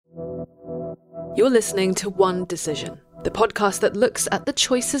You're listening to One Decision, the podcast that looks at the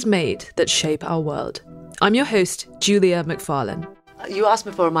choices made that shape our world. I'm your host, Julia McFarlane. You asked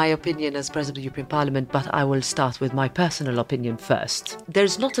me for my opinion as President of the European Parliament, but I will start with my personal opinion first.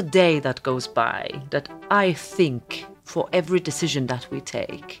 There's not a day that goes by that I think, for every decision that we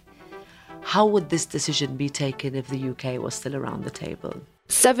take, how would this decision be taken if the UK was still around the table?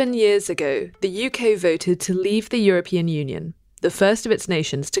 7 years ago, the UK voted to leave the European Union, the first of its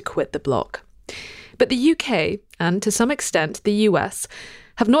nations to quit the bloc. But the UK, and to some extent the US,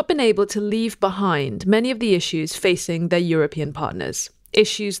 have not been able to leave behind many of the issues facing their European partners,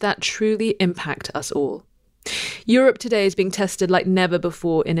 issues that truly impact us all. Europe today is being tested like never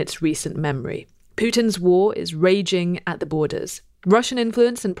before in its recent memory. Putin's war is raging at the borders. Russian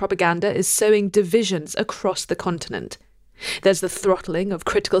influence and propaganda is sowing divisions across the continent. There's the throttling of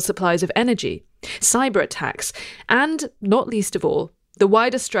critical supplies of energy, cyber attacks, and, not least of all, the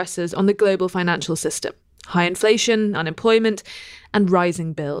wider stresses on the global financial system, high inflation, unemployment, and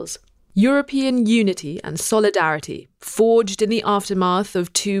rising bills. European unity and solidarity, forged in the aftermath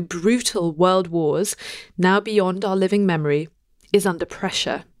of two brutal world wars, now beyond our living memory, is under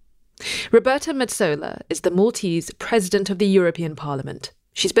pressure. Roberta Metsola is the Maltese President of the European Parliament.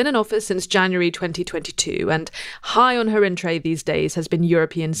 She's been in office since January 2022, and high on her in tray these days has been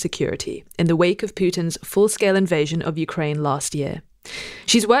European security, in the wake of Putin's full-scale invasion of Ukraine last year.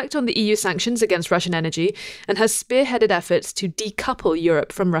 She's worked on the EU sanctions against Russian energy and has spearheaded efforts to decouple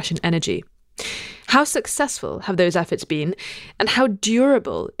Europe from Russian energy. How successful have those efforts been, and how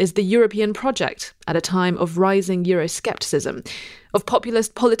durable is the European project at a time of rising Euroscepticism, of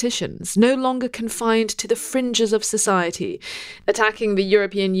populist politicians no longer confined to the fringes of society, attacking the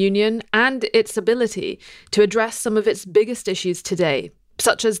European Union and its ability to address some of its biggest issues today,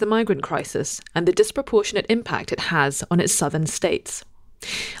 such as the migrant crisis and the disproportionate impact it has on its southern states?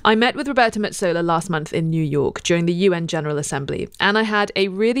 I met with Roberta Metsola last month in New York during the UN General Assembly, and I had a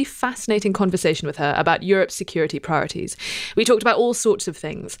really fascinating conversation with her about Europe's security priorities. We talked about all sorts of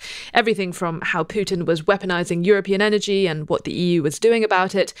things, everything from how Putin was weaponizing European energy and what the EU was doing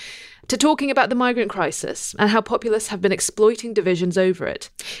about it, to talking about the migrant crisis and how populists have been exploiting divisions over it.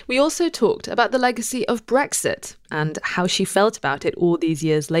 We also talked about the legacy of Brexit and how she felt about it all these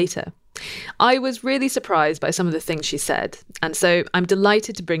years later. I was really surprised by some of the things she said, and so I'm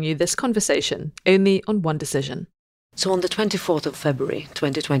delighted to bring you this conversation, only on One Decision. So on the 24th of February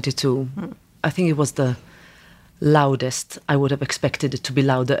 2022, I think it was the loudest, I would have expected it to be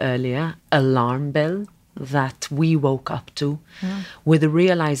louder earlier, alarm bell that we woke up to, with the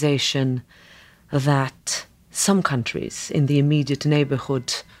realization that some countries in the immediate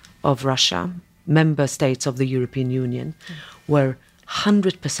neighborhood of Russia, member states of the European Union, were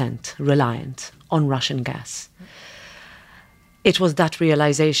 100% reliant on Russian gas. It was that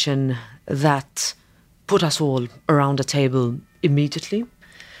realization that put us all around a table immediately,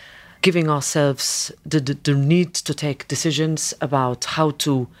 giving ourselves the need to take decisions about how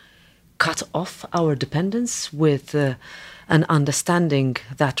to cut off our dependence, with an understanding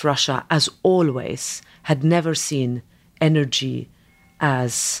that Russia, as always, had never seen energy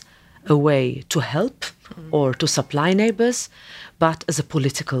as a way to help or to supply neighbors, but as a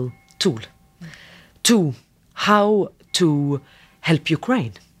political tool. Two, how to help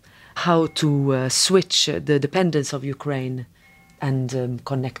Ukraine, how to switch the dependence of Ukraine and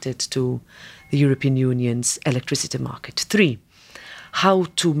connect it to the European Union's electricity market. Three, how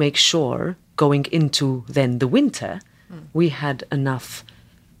to make sure, going into then the winter, we had enough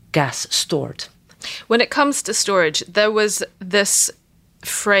gas stored. When it comes to storage, there was this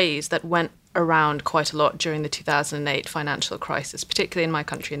phrase that went around quite a lot during the 2008 financial crisis, particularly in my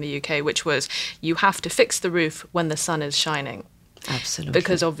country, in the UK, which was, you have to fix the roof when the sun is shining. Absolutely.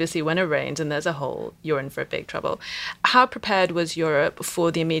 Because obviously when it rains and there's a hole, you're in for a big trouble. How prepared was Europe for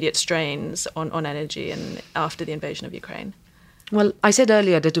the immediate strains on energy and after the invasion of Ukraine? Well, I said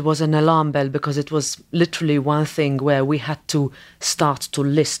earlier that it was an alarm bell because it was literally one thing where we had to start to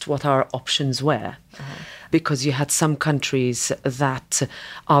list what our options were. Because you had some countries that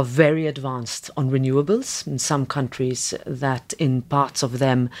are very advanced on renewables, and some countries that in parts of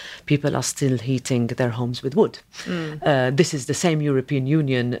them people are still heating their homes with wood. This is the same European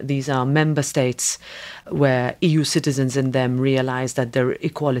Union. These are member states where EU citizens in them realize that their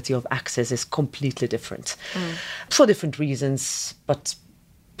equality of access is completely different. For different reasons, but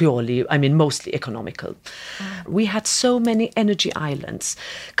purely, mostly economical. We had so many energy islands,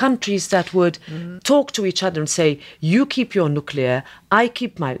 countries that would talk to each other and say, you keep your nuclear, I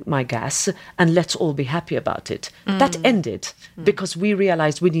keep my gas, and let's all be happy about it. That ended because we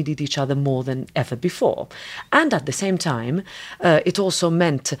realized we needed each other more than ever before. And at the same time, it also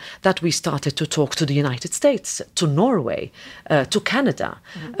meant that we started to talk to the United States, to Norway, to Canada,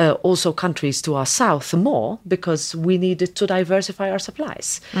 also countries to our south more, because we needed to diversify our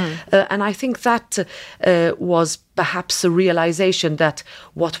supplies. And I think that was perhaps a realization that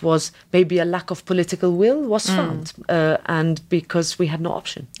what was maybe a lack of political will was found, and because we had no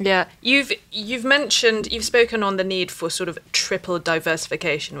option. Yeah, you've spoken on the need for sort of triple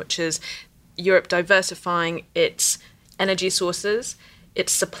diversification, which is Europe diversifying its energy sources,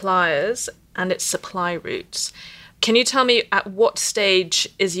 its suppliers, and its supply routes. Can you tell me at what stage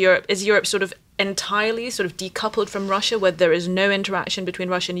is Europe sort of entirely sort of decoupled from Russia, where there is no interaction between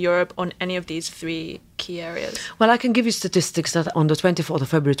Russia and Europe on any of these three key areas? Well, I can give you statistics that on the 24th of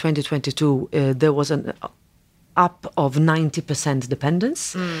February 2022, there was an up of 90%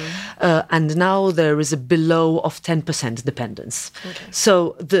 dependence, and now there is a below of 10% dependence. Okay.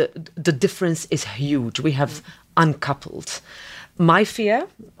 So the difference is huge. We have uncoupled. My fear,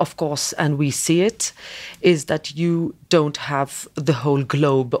 of course, and we see it, is that you don't have the whole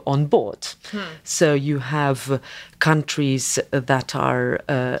globe on board. So you have countries that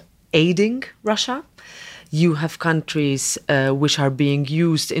are aiding Russia. You have countries which are being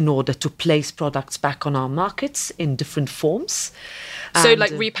used in order to place products back on our markets in different forms. So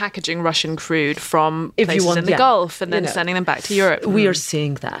like repackaging Russian crude from places in the Gulf and then sending them back to Europe. We are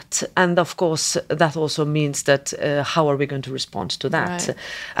seeing that. And of course, that also means that how are we going to respond to that? Right.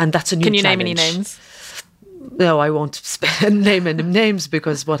 And that's a new challenge. Can you name any names? No, I won't name any names,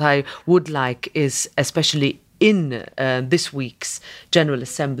 because what I would like is, especially in this week's General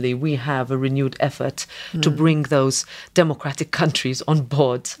Assembly, we have a renewed effort to bring those democratic countries on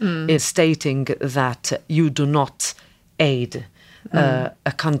board, stating that you do not aid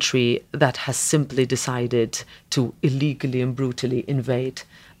a country that has simply decided to illegally and brutally invade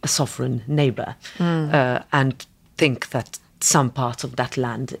a sovereign neighbour, and think that some part of that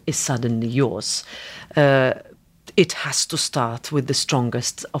land is suddenly yours. It has to start with the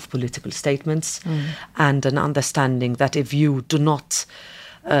strongest of political statements and an understanding that if you do not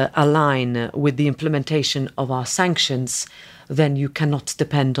align with the implementation of our sanctions, then you cannot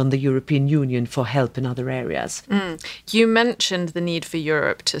depend on the European Union for help in other areas. You mentioned the need for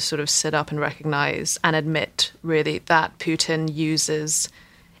Europe to sort of sit up and recognise and admit, really, that Putin uses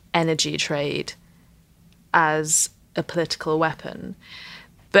energy trade as a political weapon.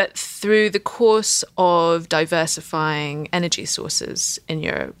 But through the course of diversifying energy sources in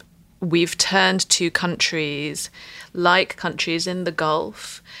Europe, we've turned to countries like countries in the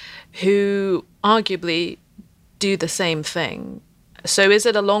Gulf who arguably do the same thing. So is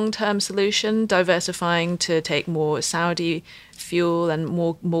it a long-term solution, diversifying to take more Saudi fuel and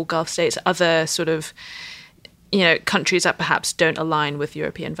more Gulf states, other sort of, countries that perhaps don't align with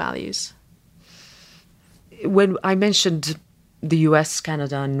European values? When I mentioned the US,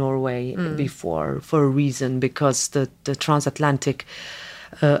 Canada, and Norway before, for a reason, because the transatlantic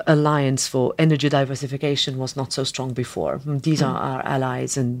alliance for energy diversification was not so strong before. These are our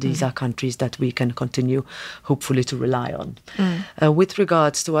allies, and these are countries that we can continue, hopefully, to rely on. With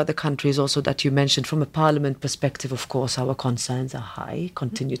regards to other countries also that you mentioned, from a parliament perspective, of course, our concerns are high,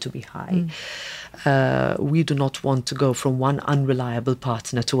 continue to be high. We do not want to go from one unreliable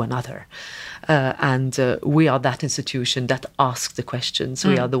partner to another. And we are that institution that asks the questions.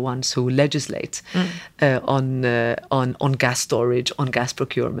 We are the ones who legislate on gas storage, on gas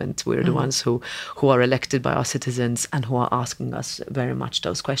procurement. We're the ones who are elected by our citizens and who are asking us very much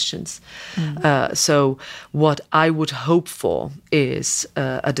those questions. So what I would hope for is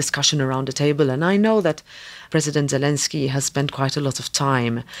a discussion around the table. And I know that President Zelensky has spent quite a lot of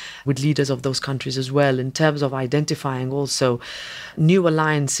time with leaders of those countries as well, in terms of identifying also new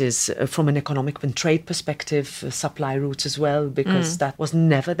alliances from an economic and trade perspective, supply routes as well, because that was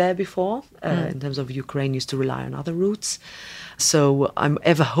never there before. In terms of Ukraine used to rely on other routes. So I'm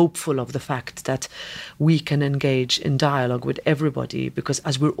ever hopeful of the fact that we can engage in dialogue with everybody, because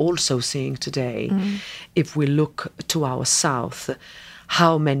as we're also seeing today, if we look to our south,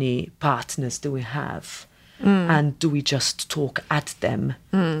 how many partners do we have? And do we just talk at them,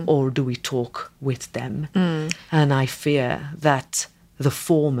 or do we talk with them? And I fear that the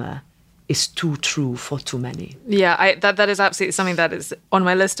former is too true for too many. Yeah, that is absolutely something that is on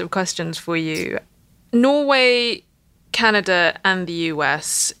my list of questions for you. Norway, Canada and the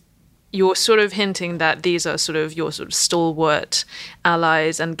US you're sort of hinting that these are sort of your sort of stalwart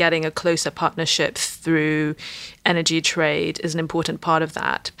allies, and getting a closer partnership through energy trade is an important part of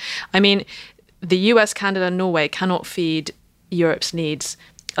that. I mean, the US, Canada, and Norway cannot feed Europe's needs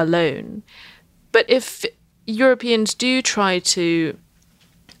alone. But if Europeans do try to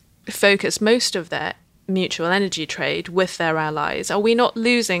focus most of their mutual energy trade with their allies, are we not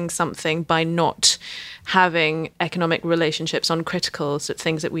losing something by not having economic relationships on critical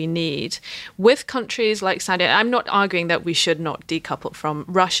things that we need with countries like Saudi? I'm not arguing that we should not decouple from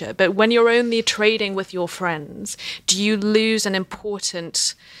Russia, but when you're only trading with your friends, do you lose an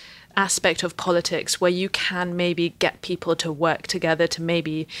important aspect of politics where you can maybe get people to work together to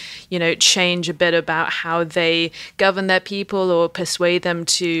maybe, change a bit about how they govern their people or persuade them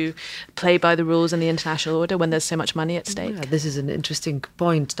to play by the rules in the international order when there's so much money at stake? Yeah, this is an interesting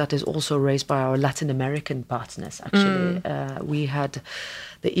point that is also raised by our Latin American partners, actually. We had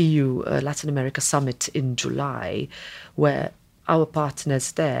the EU Latin America summit in July, where our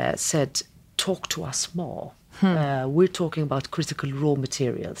partners there said, talk to us more. We're talking about critical raw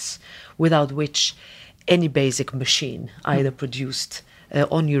materials, without which any basic machine, either produced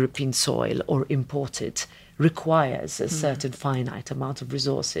on European soil or imported, requires a certain finite amount of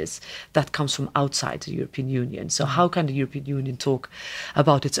resources that comes from outside the European Union. So how can the European Union talk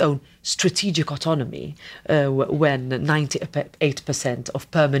about its own strategic autonomy when 98%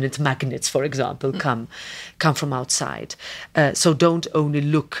 of permanent magnets, for example, come from outside? So don't only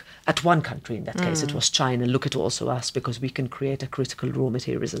look at one country. In that case, it was China. Look at also us, because we can create a critical raw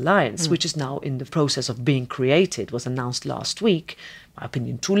materials alliance, which is now in the process of being created. Was announced last week. My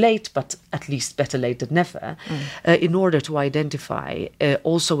opinion, too late, but at least better late than never, in order to identify,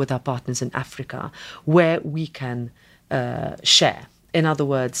 also with our partners in Africa, where we can share. In other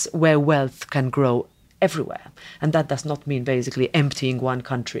words, where wealth can grow everywhere. And that does not mean basically emptying one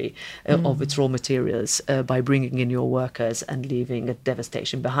country of its raw materials by bringing in your workers and leaving a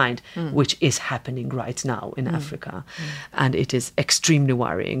devastation behind, which is happening right now in Africa. And it is extremely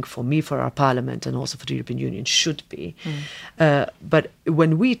worrying for me, for our parliament, and also for the European Union, should be. But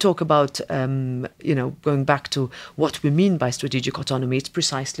when we talk about, going back to what we mean by strategic autonomy, it's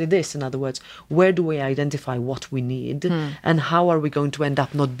precisely this. In other words, where do we identify what we need, and how are we going to end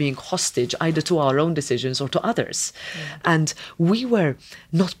up not being hostage either to our own decisions or to others? And we were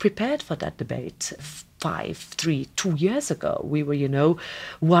not prepared for that debate 2 years ago. We were,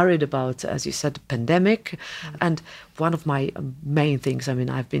 worried about, as you said, the pandemic. And one of my main things,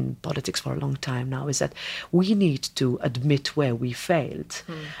 I've been in politics for a long time now, is that we need to admit where we failed.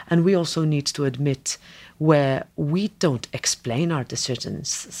 And we also need to admit where we don't explain our decisions.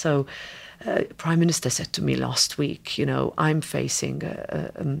 So Prime Minister said to me last week, I'm facing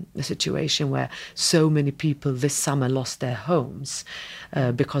a situation where so many people this summer lost their homes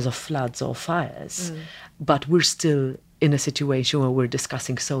because of floods or fires. But we're still in a situation where we're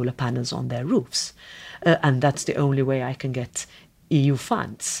discussing solar panels on their roofs. And that's the only way I can get EU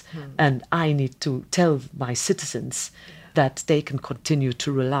funds. And I need to tell my citizens that they can continue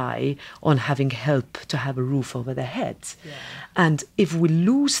to rely on having help to have a roof over their heads. And if we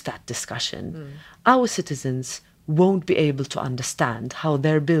lose that discussion, our citizens won't be able to understand how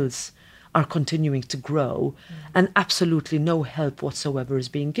their bills are continuing to grow and absolutely no help whatsoever is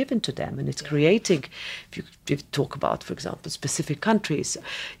being given to them. And it's creating, if you talk about, for example, specific countries,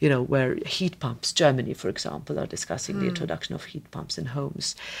 where heat pumps, Germany, for example, are discussing the introduction of heat pumps in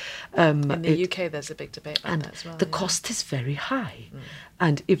homes. In the UK, there's a big debate about that as well. The cost is very high.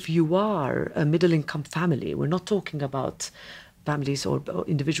 And if you are a middle-income family, we're not talking about families or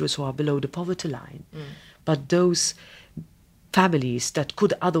individuals who are below the poverty line, but those families that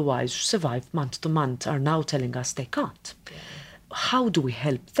could otherwise survive month to month are now telling us they can't. How do we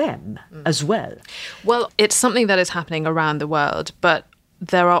help them as well? Well, it's something that is happening around the world, but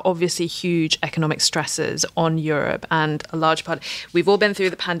there are obviously huge economic stresses on Europe, and a large part, we've all been through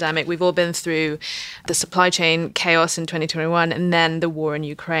the pandemic, we've all been through the supply chain chaos in 2021, and then the war in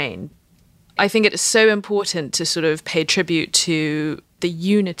Ukraine. I think it is so important to sort of pay tribute to the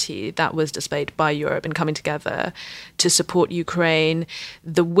unity that was displayed by Europe in coming together to support Ukraine,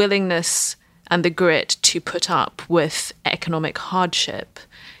 the willingness and the grit to put up with economic hardship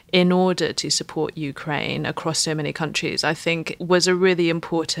in order to support Ukraine across so many countries, I think was a really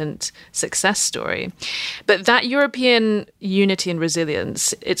important success story. But that European unity and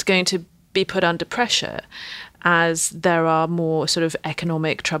resilience, it's going to be put under pressure as there are more sort of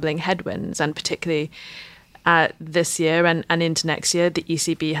economic troubling headwinds, and particularly this year and into next year, the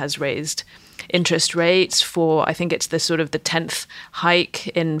ECB has raised interest rates for, I think it's the sort of the 10th hike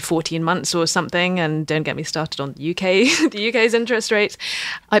in 14 months or something. And don't get me started on the UK, the UK's interest rates.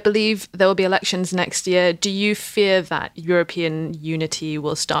 I believe there will be elections next year. Do you fear that European unity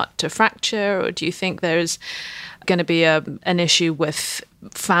will start to fracture, or do you think there's going to be an issue with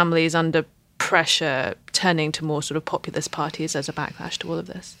families under pressure turning to more sort of populist parties as a backlash to all of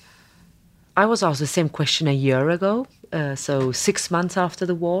this? I was asked the same question a year ago, so 6 months after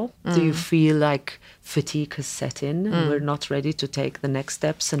the war. Do you feel like fatigue has set in and we're not ready to take the next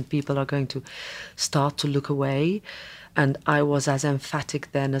steps and people are going to start to look away? And I was as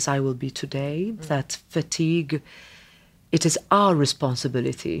emphatic then as I will be today, that fatigue, it is our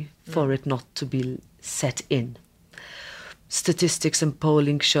responsibility for it not to be set in. Statistics and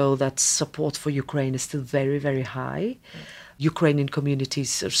polling show that support for Ukraine is still very, very high. Ukrainian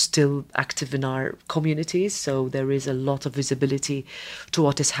communities are still active in our communities, so there is a lot of visibility to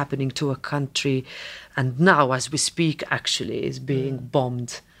what is happening to a country. And now, as we speak, actually, is being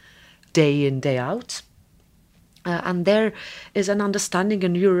bombed day in, day out. And there is an understanding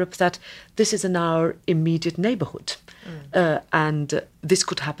in Europe that this is in our immediate neighborhood. And this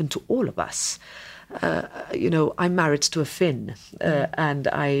could happen to all of us. I'm married to a Finn, and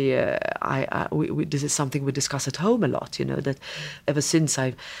this is something we discuss at home a lot, that ever since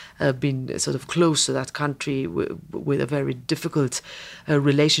I've been sort of close to that country with a very difficult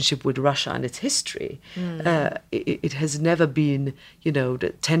relationship with Russia and its history, it has never been,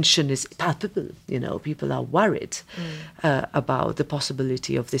 the tension is palpable, people are worried about the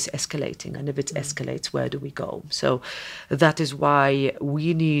possibility of this escalating, and if it escalates, where do we go? So that is why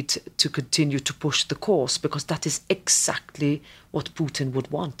we need to continue to push the course, because that is exactly what Putin would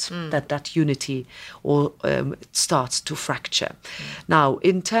want, that unity or starts to fracture. Now,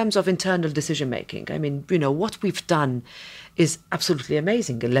 in terms of internal decision making, I mean, what we've done is absolutely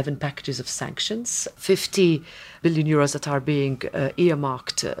amazing. 11 packages of sanctions, 50 billion euros that are being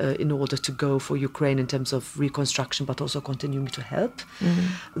earmarked in order to go for Ukraine in terms of reconstruction, but also continuing to help.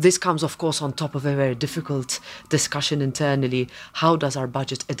 This comes, of course, on top of a very difficult discussion internally. How does our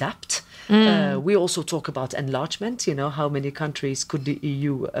budget adapt? We also talk about enlargement, how many countries could the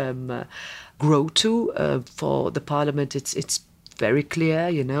EU grow to? For the parliament, it's very clear,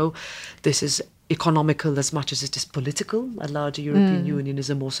 this is economical as much as it is political. A larger European Union is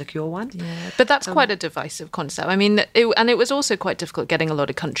a more secure one. Yeah, but that's quite a divisive concept. I mean, it was also quite difficult getting a lot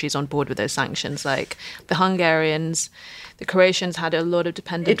of countries on board with those sanctions, like the Hungarians, the Croatians had a lot of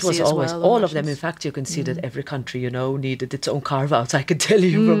dependency. It was always, all of them. In fact, you can see that every country, needed its own carve-outs. I can tell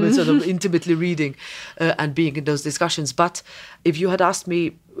you from a sort of intimately reading and being in those discussions. But if you had asked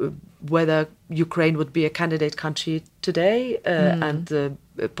me whether Ukraine would be a candidate country today and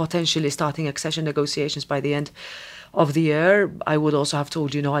potentially starting accession negotiations by the end of the year, I would also have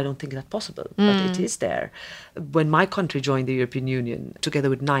told you, no, I don't think that's possible. But it is there. When my country joined the European Union,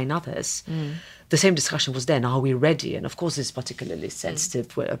 together with 9 others, the same discussion was then, are we ready? And of course, it's particularly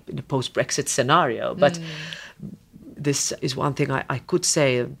sensitive in a post-Brexit scenario. But this is one thing I could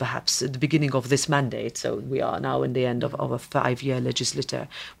say, perhaps at the beginning of this mandate, so we are now in the end of a 5-year legislature,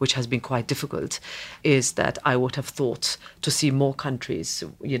 which has been quite difficult, is that I would have thought to see more countries,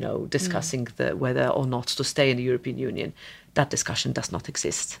 discussing whether or not to stay in the European Union. That discussion does not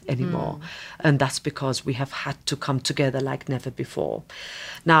exist anymore. And that's because we have had to come together like never before.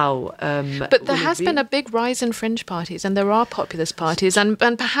 Now, but there has been a big rise in fringe parties, and there are populist parties, and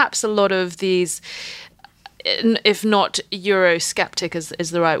perhaps a lot of these, if not Eurosceptic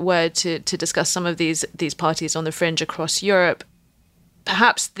is the right word to discuss some of these parties on the fringe across Europe.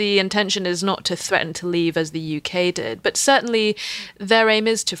 Perhaps the intention is not to threaten to leave as the UK did, but certainly their aim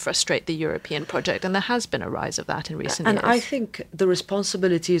is to frustrate the European project, and there has been a rise of that in recent years. And I think the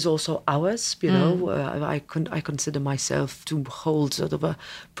responsibility is also ours. I consider myself to hold sort of a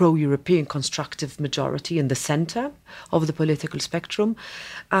pro-European constructive majority in the centre of the political spectrum,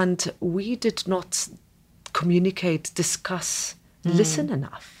 and we did not communicate, discuss, listen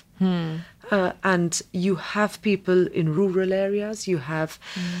enough. And you have people in rural areas, you have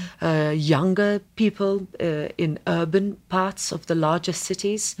younger people in urban parts of the largest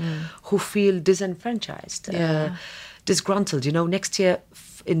cities who feel disenfranchised, disgruntled. Next year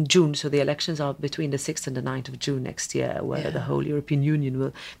in June, so the elections are between the 6th and the 9th of June next year, where the whole European Union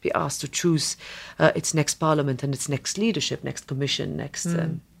will be asked to choose its next parliament and its next leadership, next commission, next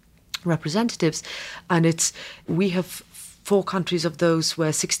representatives. And we have 4 countries of those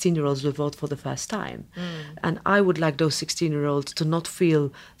where 16-year-olds will vote for the first time. And I would like those 16-year-olds to not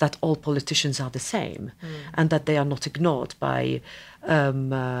feel that all politicians are the same and that they are not ignored by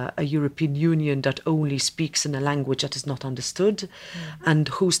a European Union that only speaks in a language that is not understood and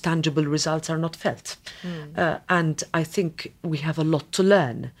whose tangible results are not felt. And I think we have a lot to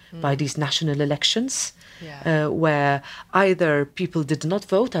learn by these national elections, where either people did not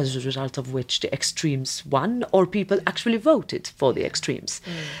vote, as a result of which the extremes won, or people actually voted for the extremes.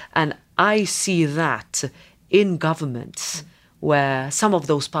 And I see that in governments where some of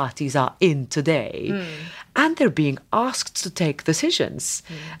those parties are in today, and they're being asked to take decisions.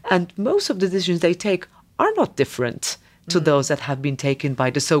 And most of the decisions they take are not different to those that have been taken by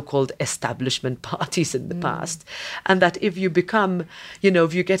the so-called establishment parties in the past. And that if you become,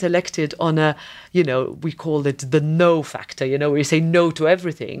 if you get elected on a, we call it the no factor, where you say no to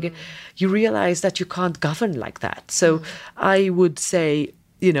everything, you realize that you can't govern like that. So I would say,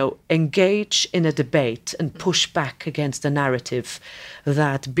 engage in a debate and push back against the narrative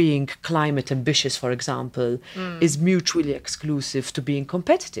that being climate ambitious, for example, is mutually exclusive to being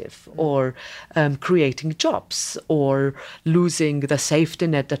competitive or creating jobs or losing the safety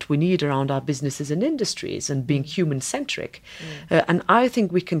net that we need around our businesses and industries and being human-centric. And I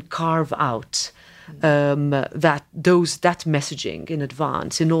think we can carve out that messaging in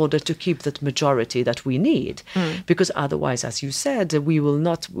advance in order to keep that majority that we need, because otherwise, as you said, we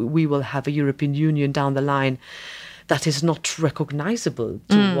will have a European Union down the line that is not recognizable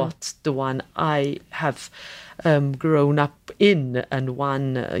to what the one I have grown up in, and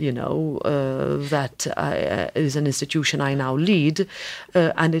one that is an institution I now lead,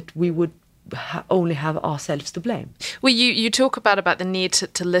 and we would only have ourselves to blame. Well, you talk about the need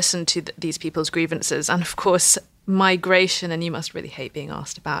to listen to these people's grievances, and of course migration, and you must really hate being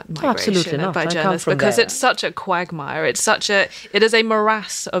asked about migration by journalists because it's such a quagmire. It is a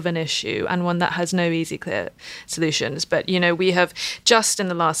morass of an issue, and one that has no easy, clear solutions. But we have just in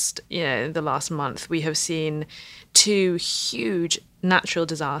the last month we have seen 2 huge natural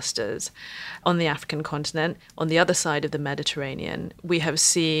disasters on the African continent. On the other side of the Mediterranean, we have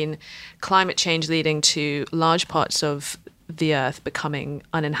seen climate change leading to large parts of the earth becoming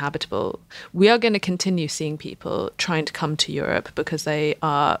uninhabitable. We are going to continue seeing people trying to come to Europe because they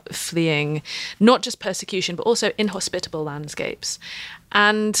are fleeing not just persecution, but also inhospitable landscapes.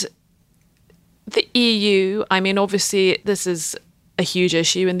 And the EU, obviously this is a huge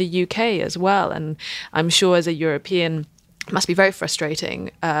issue in the UK as well. And I'm sure as a European, it must be very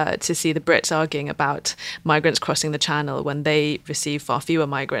frustrating to see the Brits arguing about migrants crossing the Channel when they receive far fewer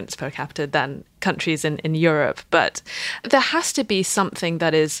migrants per capita than countries in Europe. But there has to be something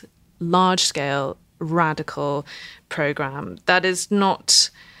that is large-scale, radical programme that is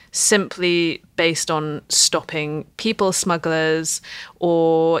not simply based on stopping people smugglers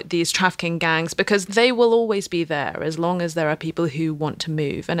or these trafficking gangs, because they will always be there as long as there are people who want to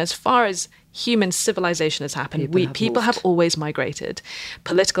move. And as far as human civilization has happened, people have always migrated.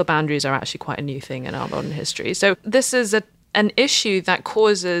 Political boundaries are actually quite a new thing in our modern history. So this is an issue that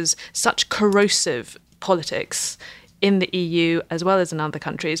causes such corrosive politics in the EU as well as in other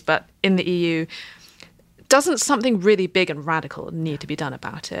countries, but in the EU, doesn't something really big and radical need to be done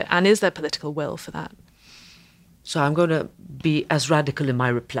about it? And is there political will for that? So I'm going to be as radical in my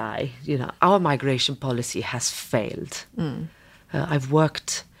reply. Our migration policy has failed. I've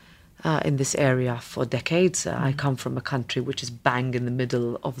worked in this area for decades. I come from a country which is bang in the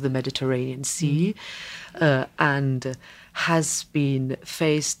middle of the Mediterranean Sea and has been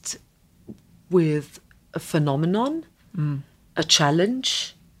faced with a phenomenon, a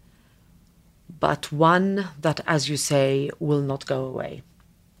challenge, but one that, as you say, will not go away.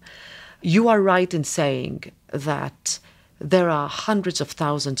 You are right in saying that there are hundreds of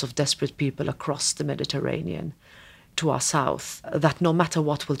thousands of desperate people across the Mediterranean to our south that no matter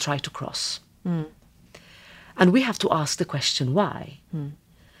what will try to cross. And we have to ask the question, why?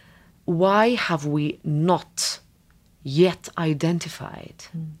 Why have we not yet identified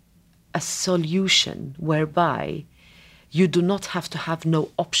a solution whereby you do not have to have no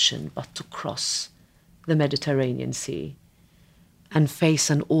option but to cross the Mediterranean Sea and face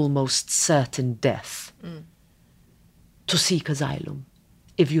an almost certain death to seek asylum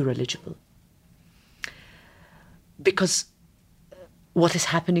if you're eligible? Because what is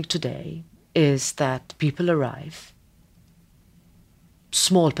happening today is that people arrive,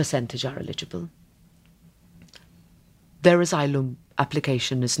 small percentage are eligible, their asylum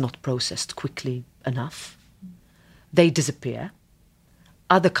application is not processed quickly enough, they disappear,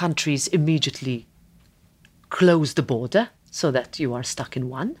 other countries immediately close the border so that you are stuck in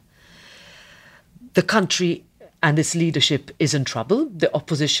one. The country and its leadership is in trouble. The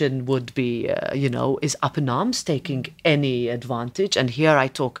opposition would be, is up in arms, taking any advantage. And here I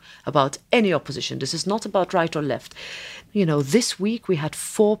talk about any opposition. This is not about right or left. This week we had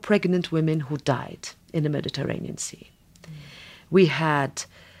 4 pregnant women who died in the Mediterranean Sea. We had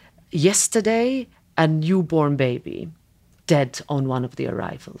yesterday a newborn baby dead on one of the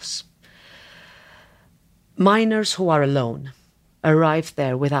arrivals. Minors who are alone arrived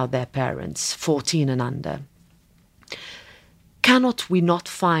there without their parents, 14 and under. Cannot we not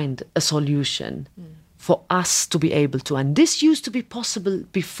find a solution for us to be able to? And this used to be possible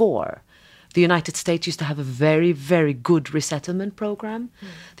before. The United States used to have a very, very good resettlement program.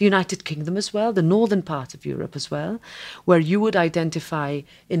 The United Kingdom as well, the northern part of Europe as well, where you would identify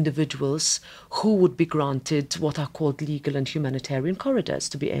individuals who would be granted what are called legal and humanitarian corridors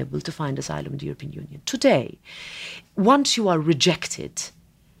to be able to find asylum in the European Union. Today, once you are rejected,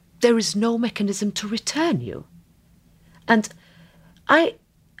 there is no mechanism to return you. And I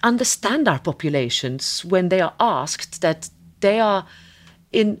understand our populations when they are asked that they are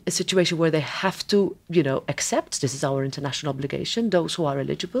in a situation where they have to, accept this is our international obligation, those who are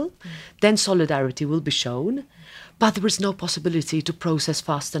eligible, then solidarity will be shown. But there is no possibility to process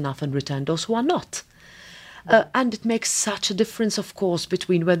fast enough and return those who are not. And it makes such a difference, of course,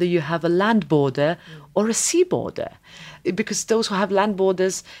 between whether you have a land border or a sea border. Because those who have land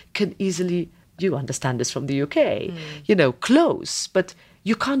borders can easily, you understand this from the UK, close. But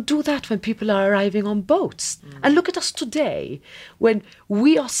you can't do that when people are arriving on boats. And look at us today, when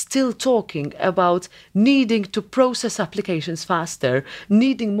we are still talking about needing to process applications faster,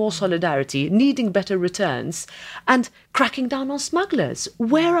 needing more solidarity, needing better returns, and cracking down on smugglers.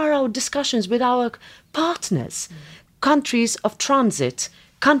 Where are our discussions with our partners, countries of transit,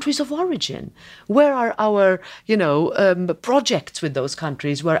 countries of origin? Where are our, projects with those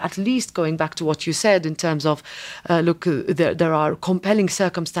countries where, at least going back to what you said in terms of, there are compelling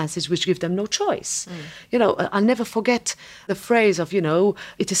circumstances which give them no choice. I'll never forget the phrase of,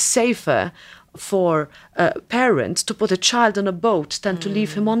 it is safer for parents to put a child on a boat than to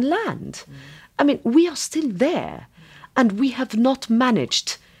leave him on land. I mean, we are still there, and we have not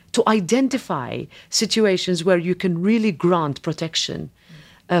managed to identify situations where you can really grant protection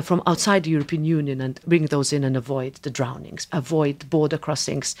from outside the European Union and bring those in and avoid the drownings, avoid border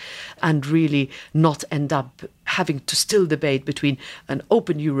crossings, and really not end up having to still debate between an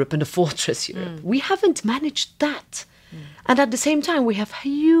open Europe and a fortress Europe. We haven't managed that. And at the same time, we have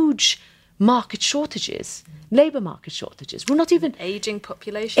huge market shortages, labour market shortages. We're not even... Aging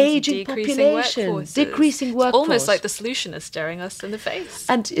populations, decreasing workforce. It's almost like the solution is staring us in the face.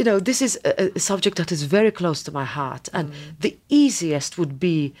 And, this is a subject that is very close to my heart. And the easiest would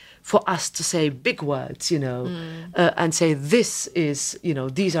be for us to say big words, and say this is,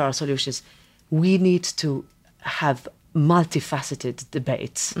 these are our solutions. We need to have multifaceted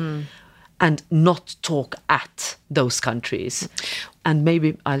debates. And not talk at those countries. And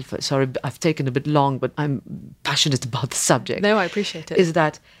maybe, I've taken a bit long, but I'm passionate about the subject. No, I appreciate it. Is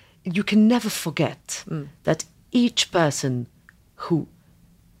that you can never forget that each person who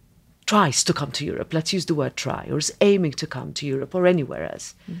tries to come to Europe, let's use the word try, or is aiming to come to Europe or anywhere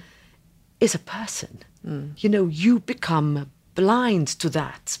else, is a person. You become blind to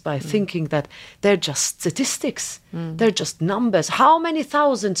that by thinking that they're just statistics, they're just numbers. How many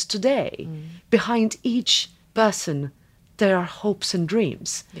thousands today? Behind each person there are hopes and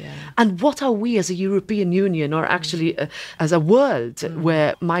dreams. And what are we as a European Union, or actually as a world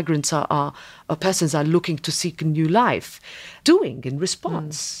where migrants are persons are looking to seek a new life, doing in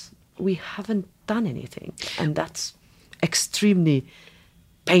response? We haven't done anything, and that's extremely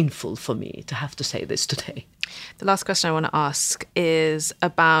painful for me to have to say this today. The last question I want to ask is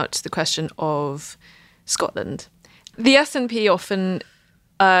about the question of Scotland. The SNP often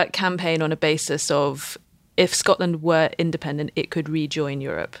campaign on a basis of, if Scotland were independent, it could rejoin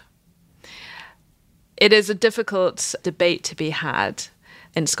Europe. It is a difficult debate to be had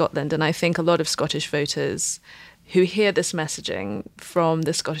in Scotland, and I think a lot of Scottish voters who hear this messaging from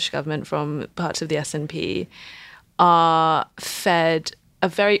the Scottish government, from parts of the SNP, are fed a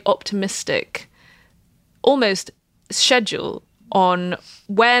very optimistic, almost schedule on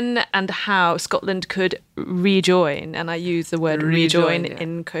when and how Scotland could rejoin, and I use the word rejoin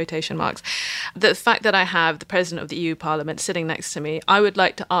in quotation marks. The fact that I have the President of the EU Parliament sitting next to me, I would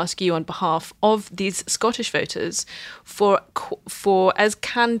like to ask you on behalf of these Scottish voters for as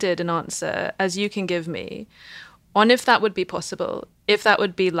candid an answer as you can give me on if that would be possible, if that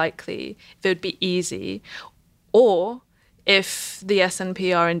would be likely, if it would be easy, or if the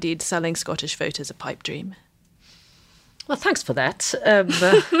SNP are indeed selling Scottish voters a pipe dream. Well, thanks for that.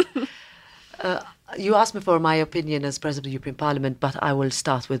 You asked me for my opinion as President of the European Parliament, but I will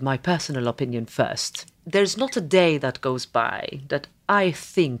start with my personal opinion first. There's not a day that goes by that I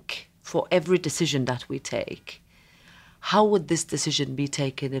think for every decision that we take, how would this decision be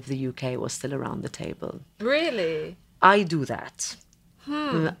taken if the UK was still around the table? Really? I do that.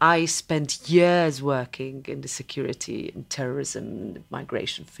 I spent years working in the security and terrorism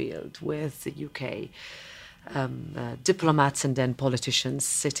migration field with the UK diplomats and then politicians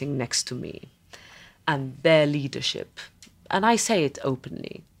sitting next to me. And their leadership, and I say it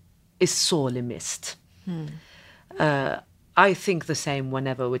openly, is sorely missed. I think the same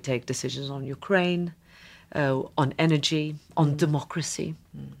whenever we take decisions on Ukraine, on energy, on democracy,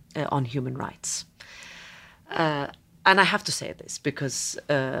 on human rights. And I have to say this because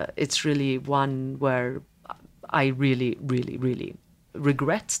it's really one where I really, really, really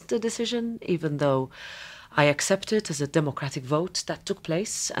regret the decision, even though I accept it as a democratic vote that took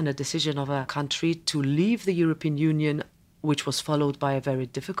place and a decision of a country to leave the European Union, which was followed by a very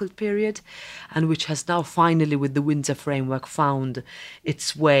difficult period and which has now finally, with the Windsor Framework, found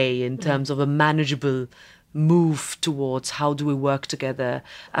its way in terms of a manageable move towards how do we work together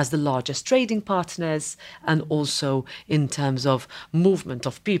as the largest trading partners, and also in terms of movement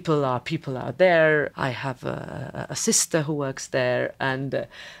of people. Our people are there. I have a sister who works there, and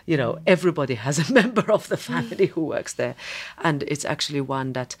everybody has a member of the family who works there, and it's actually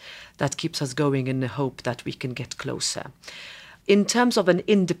one that keeps us going in the hope that we can get closer. In terms of an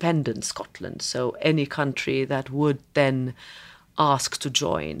independent Scotland, so any country that would then ask to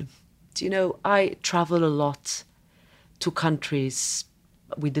join. I travel a lot to countries.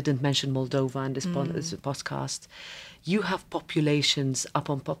 We didn't mention Moldova in this podcast. You have populations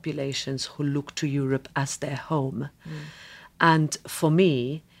upon populations who look to Europe as their home. And for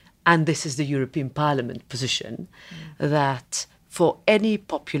me, and this is the European Parliament position, that for any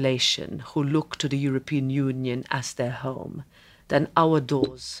population who look to the European Union as their home, then our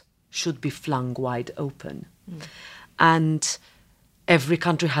doors should be flung wide open. And every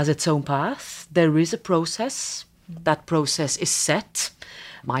country has its own path. There is a process. That process is set.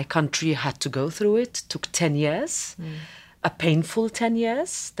 My country had to go through it. It took 10 years, a painful 10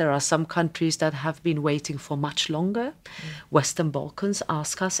 years. There are some countries that have been waiting for much longer. Western Balkans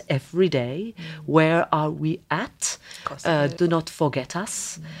ask us every day, where are we at? Do not forget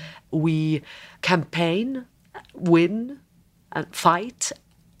us. We campaign, win, and fight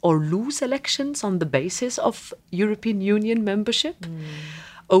or lose elections on the basis of European Union membership,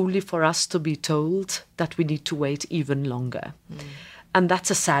 only for us to be told that we need to wait even longer. And that's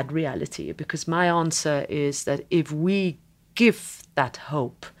a sad reality, because my answer is that if we give that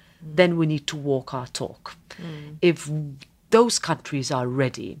hope, then we need to walk our talk. If those countries are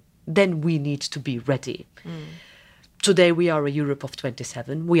ready, then we need to be ready. Today we are a Europe of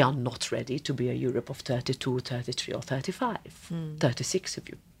 27. We are not ready to be a Europe of 32, 33 or 35, 36 if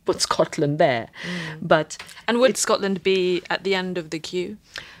you put Scotland there. And would Scotland be at the end of the queue?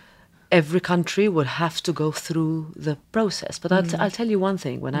 Every country would have to go through the process. But I'll tell you one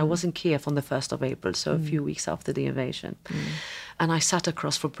thing. When I was in Kiev on the 1st of April, so a few weeks after the invasion, and I sat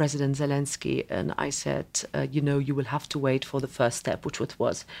across from President Zelensky and I said, you will have to wait for the first step, which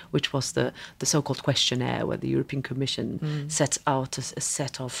was the so-called questionnaire, where the European Commission sets out a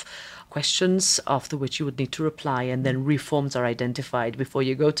set of questions after which you would need to reply, and then reforms are identified before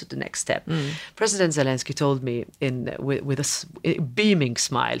you go to the next step. President Zelensky told me with a beaming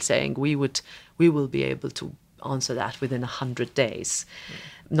smile, saying we will be able to answer that within 100 days.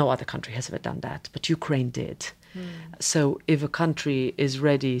 No other country has ever done that, but Ukraine did. So if a country is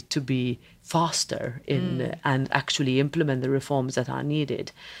ready to be faster in and actually implement the reforms that are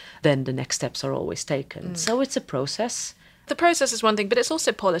needed, then the next steps are always taken. So it's a process. The process is one thing, but it's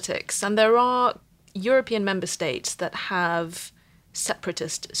also politics. And there are European member states that have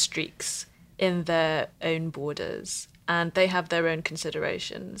separatist streaks in their own borders, and they have their own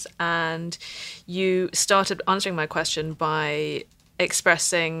considerations. And you started answering my question by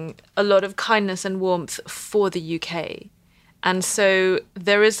expressing a lot of kindness and warmth for the UK. And so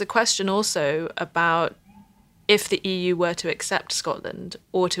there is the question also about if the EU were to accept Scotland,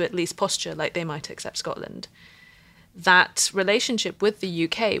 or to at least posture like they might accept Scotland, that relationship with the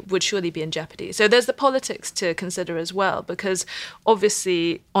UK would surely be in jeopardy. So there's the politics to consider as well, because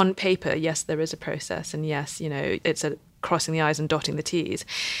obviously on paper, yes, there is a process, and yes, it's a crossing the I's and dotting the T's.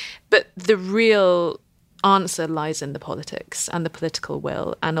 But the real answer lies in the politics and the political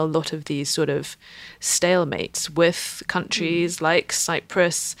will, and a lot of these sort of stalemates with countries like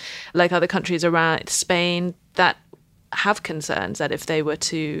Cyprus, like other countries around Spain, that have concerns that if they were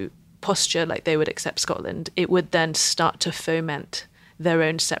to posture like they would accept Scotland, it would then start to foment their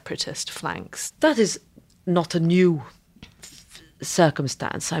own separatist flanks. That is not a new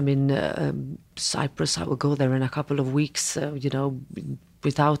circumstance. I mean, Cyprus, I will go there in a couple of weeks,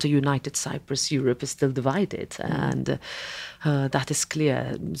 without a united Cyprus, Europe is still divided, and that is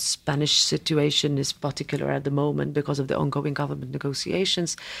clear. Spanish situation is particular at the moment because of the ongoing government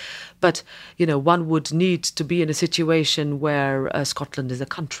negotiations. But, one would need to be in a situation where Scotland is a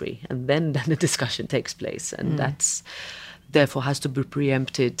country, and then a discussion takes place, and that's therefore has to be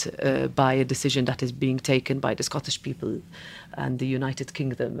preempted by a decision that is being taken by the Scottish people and the United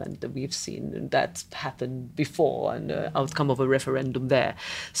Kingdom. And we've seen that happen before, and outcome of a referendum there.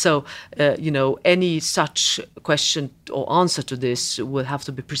 So, any such question or answer to this will have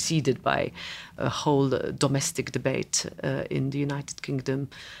to be preceded by a whole domestic debate in the United Kingdom,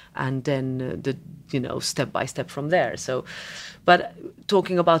 and then step by step from there. So, but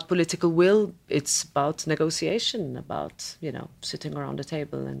talking about political will, it's about negotiation, about sitting around a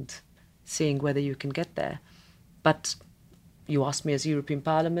table and seeing whether you can get there. But you asked me as European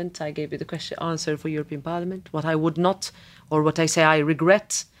Parliament, I gave you the answer for European Parliament. What I would not, or what I say I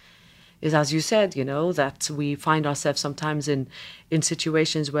regret, is, as you said, that we find ourselves sometimes in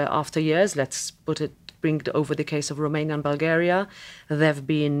situations where after years, bring over the case of Romania and Bulgaria, they've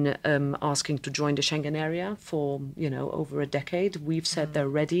been asking to join the Schengen area for, over a decade. We've said they're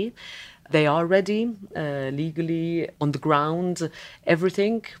ready. They are ready, legally, on the ground,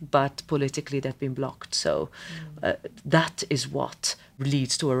 everything, but politically they've been blocked. So that is what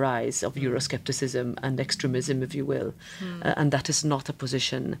leads to a rise of Euroscepticism and extremism, if you will. And that is not a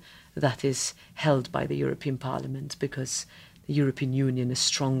position that is held by the European Parliament, because the European Union is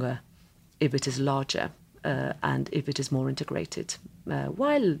stronger if it is larger and if it is more integrated,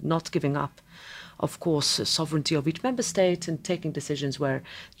 while not giving up, of course, sovereignty of each member state and taking decisions where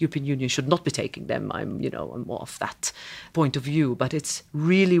the European Union should not be taking them. I'm more of that point of view. But it's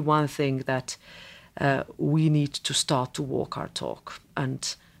really one thing that we need to start to walk our talk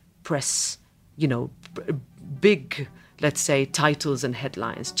and press, big, let's say, titles and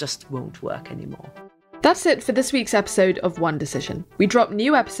headlines just won't work anymore. That's it for this week's episode of One Decision. We drop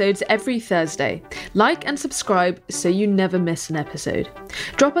new episodes every Thursday. Like and subscribe so you never miss an episode.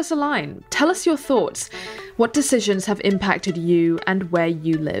 Drop us a line. Tell us your thoughts. What decisions have impacted you and where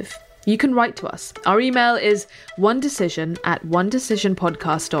you live? You can write to us. Our email is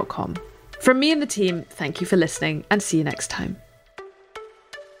onedecision@onedecisionpodcast.com. From me and the team, thank you for listening, and see you next time.